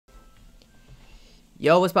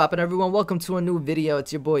Yo, what's poppin', everyone? Welcome to a new video.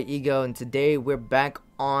 It's your boy Ego, and today we're back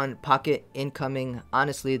on Pocket Incoming.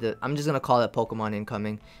 Honestly, I'm just gonna call it Pokemon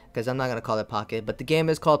Incoming because I'm not gonna call it Pocket, but the game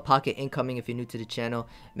is called Pocket Incoming. If you're new to the channel,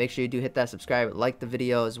 make sure you do hit that subscribe, like the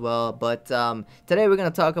video as well. But today we're gonna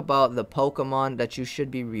talk about the Pokemon that you should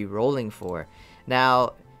be re-rolling for.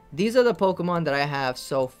 Now, these are the Pokemon that I have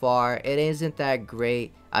so far. It isn't that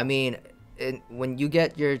great. I mean, when you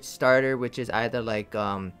get your starter, which is either like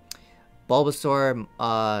Bulbasaur,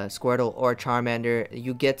 Squirtle, or Charmander,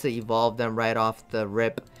 you get to evolve them right off the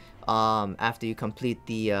rip after you complete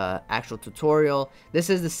the actual tutorial. This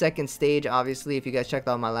is the second stage, obviously. If you guys checked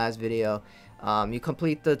out my last video, you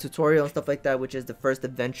complete the tutorial and stuff like that, which is the first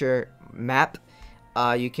adventure map.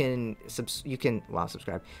 You can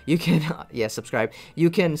subscribe. You can subscribe. You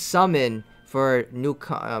can summon for new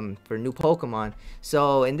Pokemon.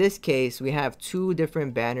 So in this case, we have two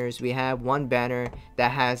different banners. We have one banner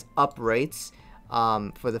that has uprates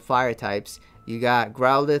for the fire types. You got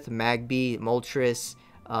Growlithe, Magby, Moltres,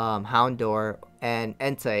 Houndour, and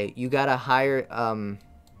Entei. You got a higher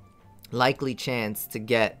likely chance to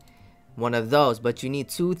get one of those, but you need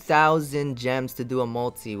 2,000 gems to do a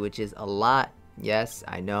multi, which is a lot. Yes,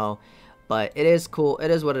 I know, but it is cool. It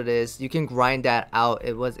is what it is. You can grind that out.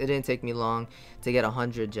 It didn't take me long to get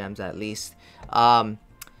 100 gems at least.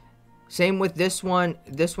 Same with this one.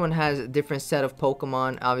 This one has a different set of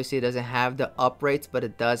Pokemon. Obviously, it doesn't have the uprates, but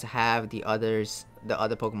it does have the other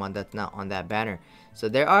Pokemon that's not on that banner. So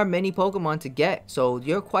there are many Pokemon to get. So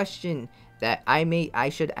your question that I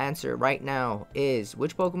should answer right now is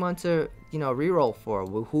which Pokemon to reroll for.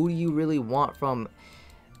 Who do you really want from?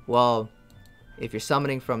 Well, if you're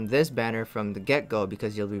summoning from this banner from the get-go,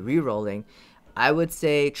 because you'll be re-rolling, I would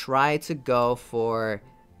say try to go for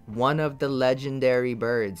one of the legendary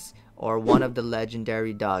birds or one of the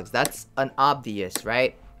legendary dogs. That's an obvious,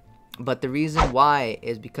 right? But the reason why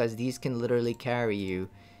is because these can literally carry you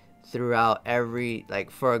throughout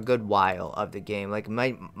for a good while of the game. Like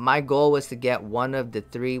my goal was to get one of the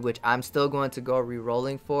three, which I'm still going to go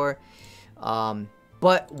re-rolling for.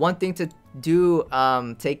 But one thing to do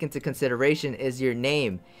take into consideration is your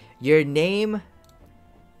name. Your name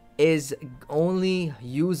is only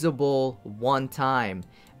usable one time.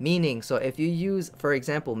 Meaning, so if you use, for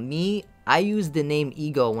example, me, I used the name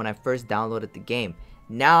Ego when I first downloaded the game.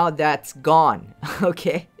 Now that's gone.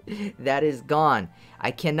 Okay? That is gone. I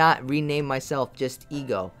cannot rename myself just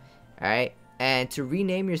Ego. Alright? And to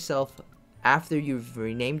rename yourself after you've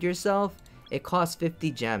renamed yourself, it costs 50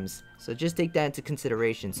 gems. So just take that into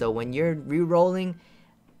consideration. So when you're re-rolling,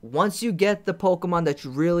 once you get the Pokemon that you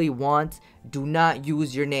really want, do not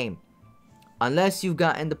use your name. Unless you've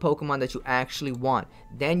gotten the Pokemon that you actually want.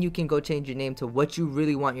 Then you can go change your name to what you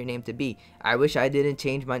really want your name to be. I wish I didn't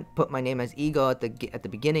put my name as Ego at the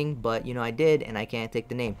beginning, but I did, and I can't take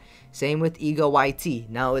the name. Same with Ego YT.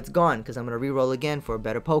 Now it's gone because I'm going to re-roll again for a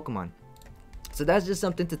better Pokemon. So that's just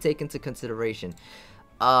something to take into consideration.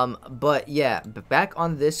 But yeah, back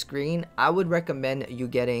on this screen, I would recommend you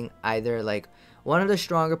getting either like one of the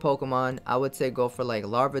stronger Pokemon. I would say go for like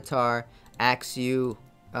Larvitar, Axew,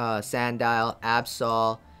 Sandile,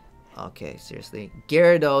 Absol. Okay, seriously,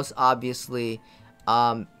 Gyarados, obviously.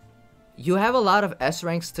 You have a lot of S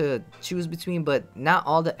ranks to choose between, but not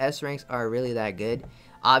all the S ranks are really that good.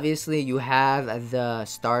 Obviously, you have the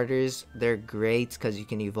starters. They're great because you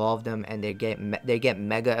can evolve them, and they get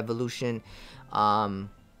Mega Evolution.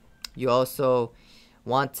 You also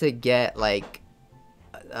want to get like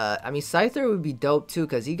I mean, Scyther would be dope too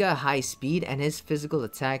because he got high speed and his physical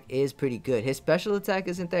attack is pretty good. His special attack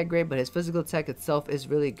isn't that great, but his physical attack itself is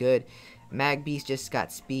really good. Magby's just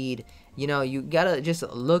got speed. You gotta just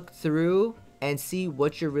look through and see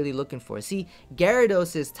what you're really looking for. See,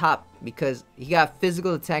 Gyarados is top because he got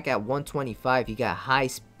physical attack at 125. He got high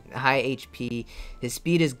HP. His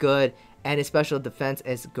speed is good, and his special defense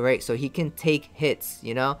is great, so he can take hits.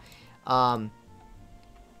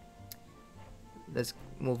 Let's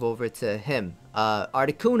move over to him.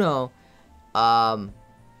 Articuno,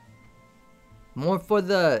 more for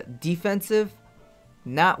the defensive.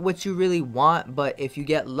 Not what you really want, but if you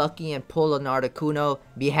get lucky and pull an Articuno,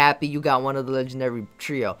 be happy you got one of the legendary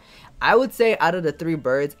trio. I would say out of the three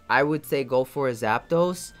birds, I would say go for a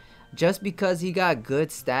Zapdos, just because he got good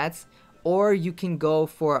stats. Or you can go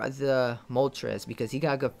for the Moltres because he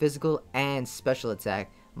got good physical and special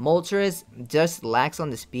attack. Moltres just lacks on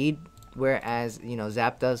the speed, whereas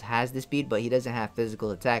Zapdos has the speed, but he doesn't have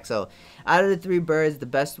physical attack. So out of the three birds, the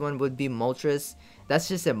best one would be Moltres. That's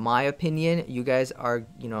just in my opinion. You guys are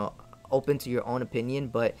open to your own opinion.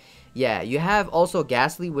 But yeah, you have also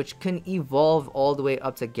Ghastly, which can evolve all the way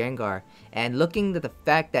up to Gengar. And looking at the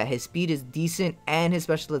fact that his speed is decent and his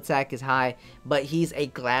special attack is high, but he's a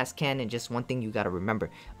glass cannon, just one thing you gotta remember.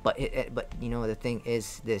 But you know, the thing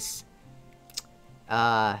is this,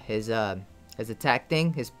 his attack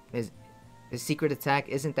thing, his secret attack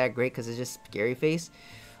isn't that great because it's just Scary Face.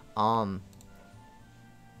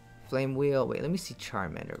 Flame Wheel. Wait, let me see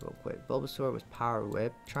Charmander real quick. Bulbasaur was Power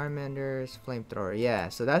Whip. Charmander's Flamethrower. Yeah,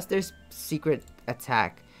 so that's their secret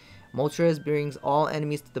attack. Moltres brings all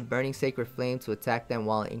enemies to the burning sacred flame to attack them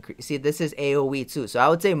while increase. See, this is AoE too. So I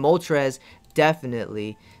would say Moltres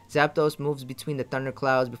definitely. Zapdos moves between the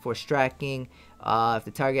thunderclouds before striking. If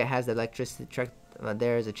the target has the electricity track,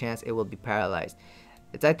 there is a chance it will be paralyzed.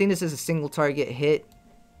 I think this is a single target hit.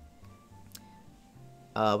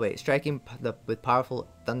 Wait, striking with powerful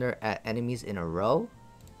thunder at enemies in a row.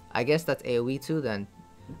 I guess that's AoE too then.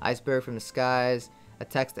 Iceberg from the skies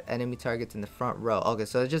attacks the enemy targets in the front row. Okay,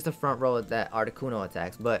 so it's just the front row that Articuno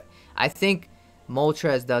attacks. But I think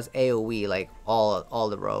Moltres does AoE, like all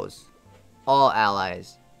the rows. All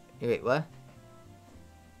allies. Wait, what?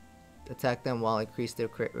 Attack them while increase their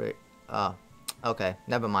crit rate. Oh, okay,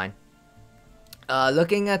 never mind.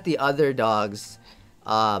 Looking at the other dogs,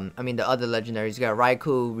 I mean the other legendaries, you got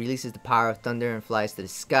Raikou, releases the power of thunder and flies to the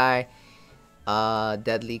sky.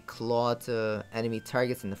 Deadly Claw to enemy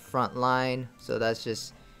targets in the front line. So that's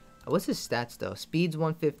just, what's his stats though? Speed's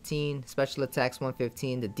 115, special attacks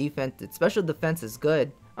 115, the special defense is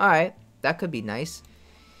good. Alright, that could be nice.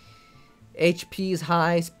 HP is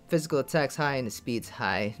high, physical attacks high, and the speed's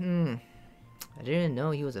high. I didn't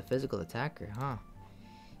know he was a physical attacker, huh?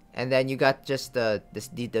 And then you got just the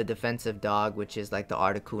defensive dog, which is like the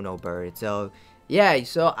Articuno bird. So yeah,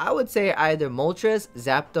 so I would say either Moltres,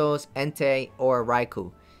 Zapdos, Entei, or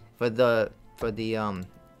Raikou for the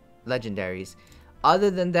legendaries.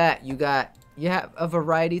 Other than that, you have a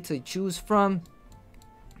variety to choose from.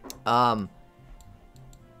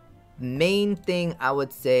 Main thing I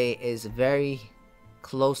would say is very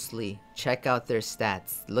closely check out their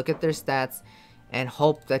stats. Look at their stats and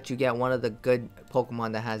hope that you get one of the good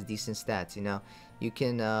Pokemon that has decent stats. You know, you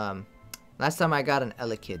can last time I got an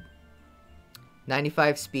Elekid,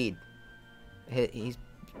 95 speed. He's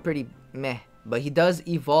pretty meh, but he does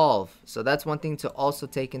evolve, so that's one thing to also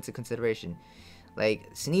take into consideration. Like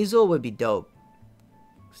Sneasel would be dope.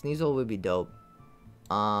 Sneasel would be dope.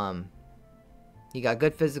 He got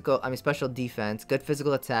good special defense, good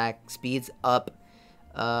physical attack, speeds up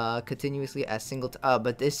continuously as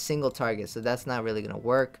but this single target, so that's not really gonna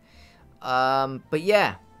work. But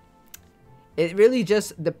yeah, it really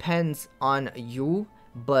just depends on you,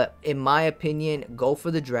 but in my opinion, go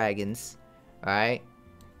for the dragons. All right,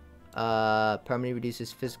 permanently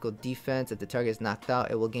reduces physical defense. If the target is knocked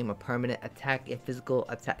out, it will gain a permanent attack and physical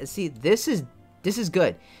attack. See, this is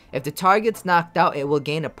good. If the target's knocked out, it will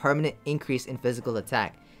gain a permanent increase in physical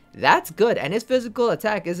attack. That's good, and his physical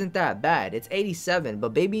attack isn't that bad. It's 87,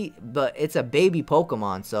 but it's a baby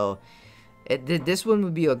Pokemon, so this one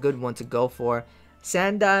would be a good one to go for.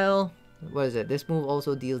 Sandile, what is it? This move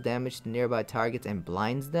also deals damage to nearby targets and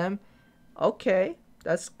blinds them. Okay,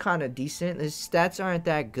 that's kind of decent. His stats aren't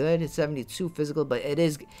that good. It's 72 physical, but it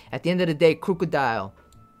is, at the end of the day, Crocodile.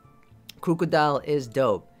 Crocodile is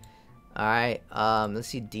dope. Alright, let's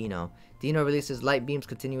see Dino. Dino releases light beams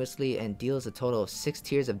continuously and deals a total of 6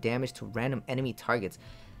 tiers of damage to random enemy targets.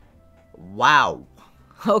 Wow.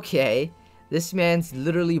 Okay. This man's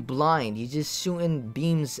literally blind. He's just shooting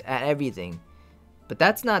beams at everything. But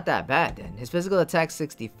that's not that bad then. His physical attack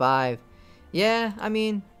 65. Yeah, I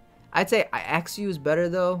mean, I'd say Axew is better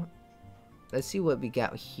though. Let's see what we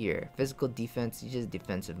got here. Physical defense, he's just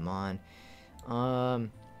defensive mon.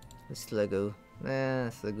 Sliggoo.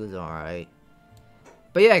 Sliggoo's alright.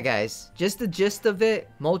 But yeah, guys, just the gist of it.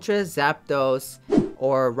 Moltres, Zapdos,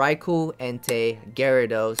 or Raikou, Entei,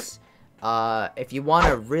 Gyarados. If you want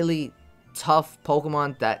a really tough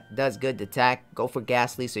Pokemon that does good attack, go for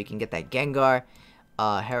Ghastly so you can get that Gengar.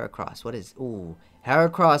 Heracross, what is... Ooh,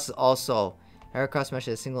 Heracross also... Heracross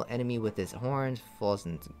smashes a single enemy with his horns, falls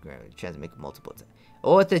into chance to make multiple attacks.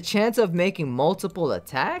 Oh, with the chance of making multiple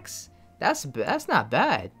attacks? That's not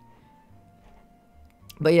bad.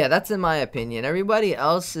 But yeah, that's in my opinion. Everybody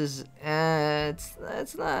else is,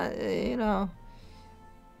 it's not, you know.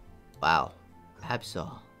 Wow.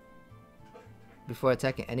 Absol. Before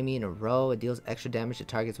attacking enemy in a row, it deals extra damage to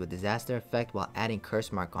targets with disaster effect while adding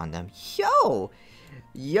curse mark on them.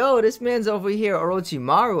 Yo, this man's over here,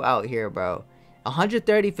 Orochimaru out here, bro.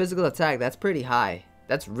 130 physical attack, that's pretty high.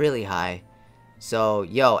 That's really high. So,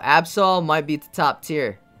 yo, Absol might be the top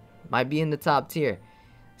tier. Might be in the top tier.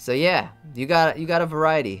 So yeah, you got a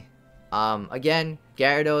variety. Again,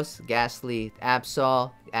 Gyarados, Ghastly,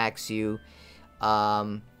 Absol, Axew.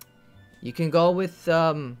 You can go with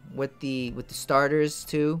the starters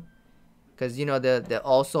too, because you know they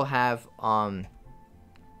also have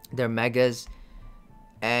their megas.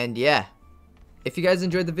 And yeah, if you guys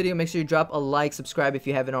enjoyed the video, make sure you drop a like, subscribe if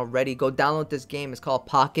you haven't already. Go download this game. It's called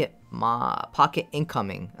Pocket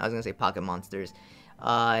Incoming. I was gonna say Pocket Monsters.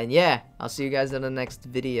 And yeah, I'll see you guys in the next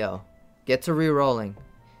video. Get to re-rolling.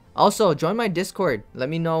 Also, join my Discord. Let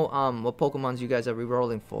me know what Pokemons you guys are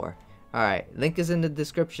re-rolling for. Alright, link is in the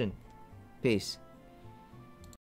description. Peace.